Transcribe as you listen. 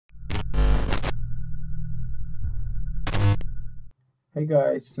Hey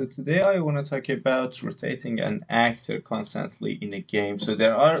guys, so today I want to talk about rotating an actor constantly in a game. So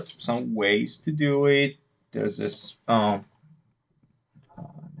there are some ways to do it. There's this let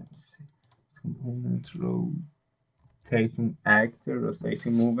me see, component rotating actor,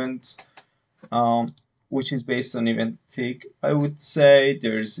 rotating movement, which is based on event tick. I would say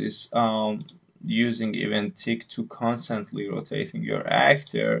there's this using event tick to constantly rotating your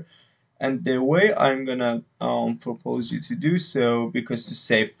actor. And the way I'm gonna propose you to do so, because to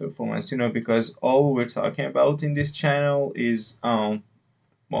save performance, because all we're talking about in this channel is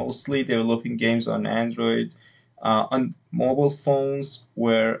mostly developing games on Android, on mobile phones,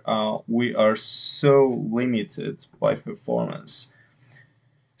 where we are so limited by performance.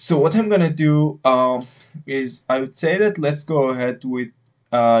 So what I'm gonna do is I would say that let's go ahead with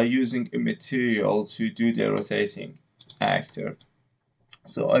using a material to do the rotating actor.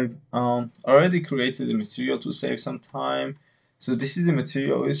 So I've already created the material to save some time. So this is the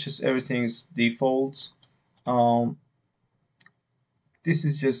material. It's just everything's default. Um, this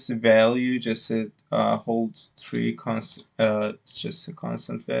is just a value, just a hold tree constant. It's just a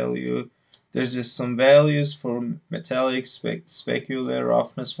constant value. There's just some values for metallic, specular,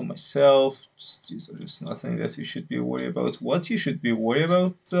 roughness for myself. These are just nothing that you should be worried about. What you should be worried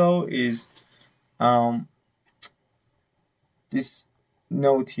about though is um, this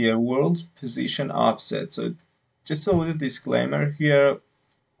note here, world position offset. So just a little disclaimer here.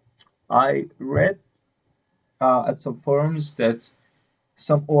 I read at some forums that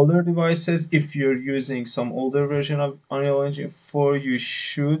some older devices, if you're using some older version of Unreal Engine 4, you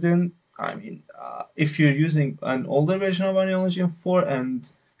shouldn't. If you're using an older version of Unreal Engine 4 and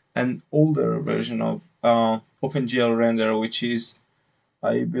an older version of OpenGL Render, which is,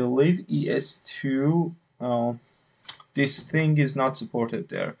 I believe, ES2, this thing is not supported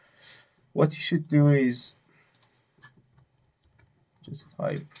there. What you should do is just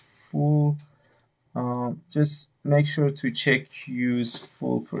type full. Just make sure to check use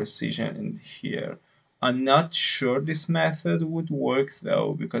full precision in here. I'm not sure this method would work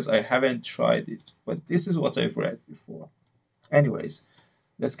though because I haven't tried it, but this is what I've read before. Anyways,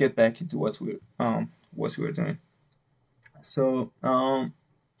 let's get back into what we're doing. So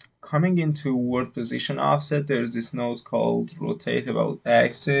coming into world position offset, there's this node called rotate about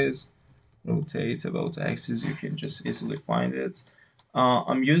axis. Rotate about axis, you can just easily find it.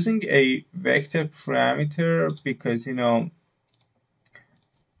 I'm using a vector parameter because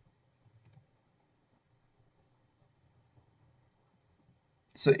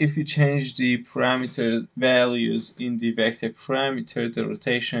so if you change the parameter values in the vector parameter, the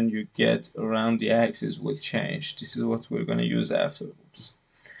rotation you get around the axis will change. This is what we're going to use afterwards.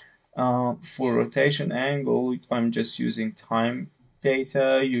 For rotation angle, I'm just using time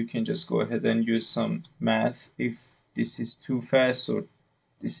data. You can just go ahead and use some math if this is too fast or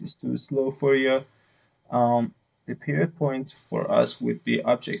this is too slow for you. The period point for us would be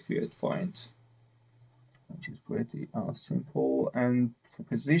object period point, which is pretty simple. And for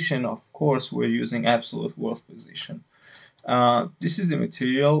position, of course, we're using absolute world position. This is the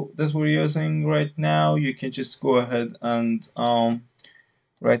material that we're using right now. You can just go ahead and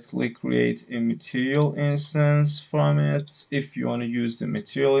right click create a material instance from it if you want to use the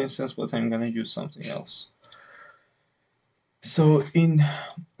material instance, but I'm going to use something else. So in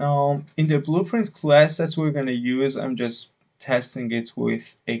the blueprint class that we're going to use, I'm just testing it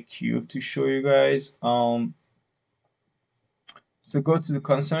with a cube to show you guys. So go to the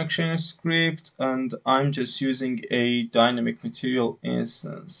construction script, and I'm just using a dynamic material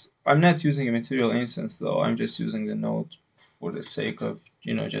instance. I'm not using a material instance though, I'm just using the node for the sake of,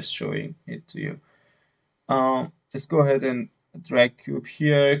 just showing it to you. Just go ahead and drag cube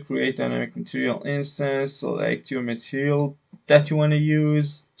here, create dynamic material instance, select your material that you want to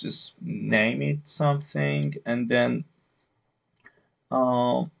use, just name it something, and then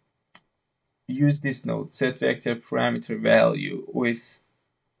use this node, set vector parameter value with,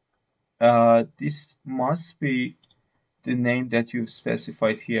 this must be the name that you've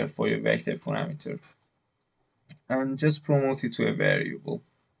specified here for your vector parameter, and just promote it to a variable.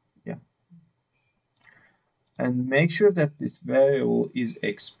 Yeah. And make sure that this variable is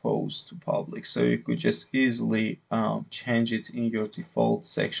exposed to public, so you could just easily change it in your default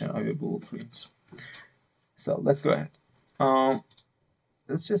section of your blueprints. So let's go ahead.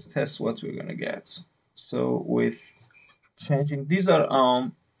 Let's just test what we're gonna get. So with changing, these are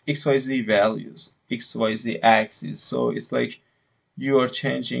XYZ values, XYZ axis. So it's like you are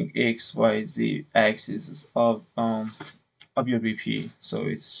changing XYZ axis of your BP. So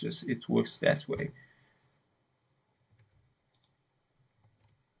it works that way.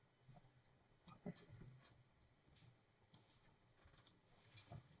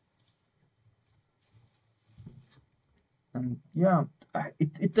 And yeah,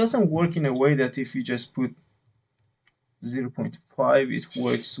 it doesn't work in a way that if you just put 0.5, it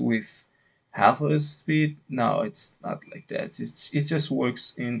works with half of the speed. No, it's not like that. It just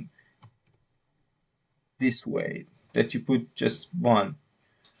works in this way that you put just one.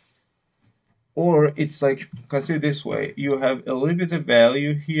 Or it's like, consider this way: you have a little bit of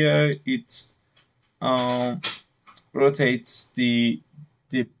value here. It um, rotates the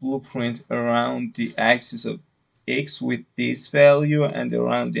blueprint around the axis of x with this value and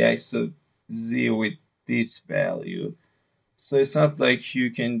around the axis of z with this value. So it's not like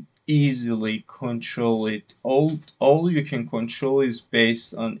you can easily control it. All you can control is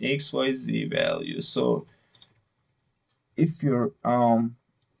based on XYZ value. So if your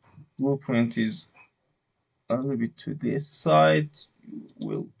blueprint is a little bit to this side, you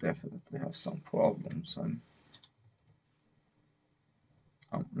will definitely have some problems.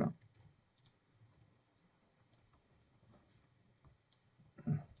 No,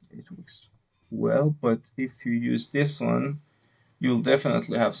 it works well, but if you use this one, you'll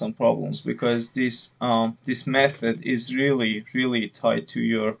definitely have some problems because this method is really tied to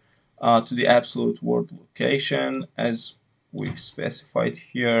your to the absolute world location as we've specified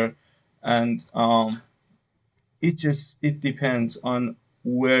here, and it depends on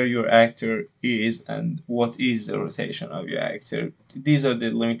where your actor is and what is the rotation of your actor. These are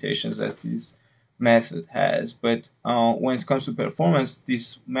the limitations that this method has, but when it comes to performance,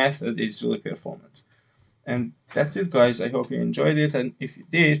 this method is really performant. And that's it, guys. I hope you enjoyed it, and if you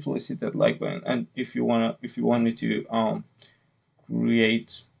did, please hit that like button. And if you want me to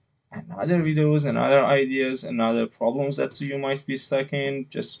create another videos and other ideas and other problems that you might be stuck in,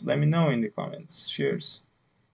 just let me know in the comments. Cheers.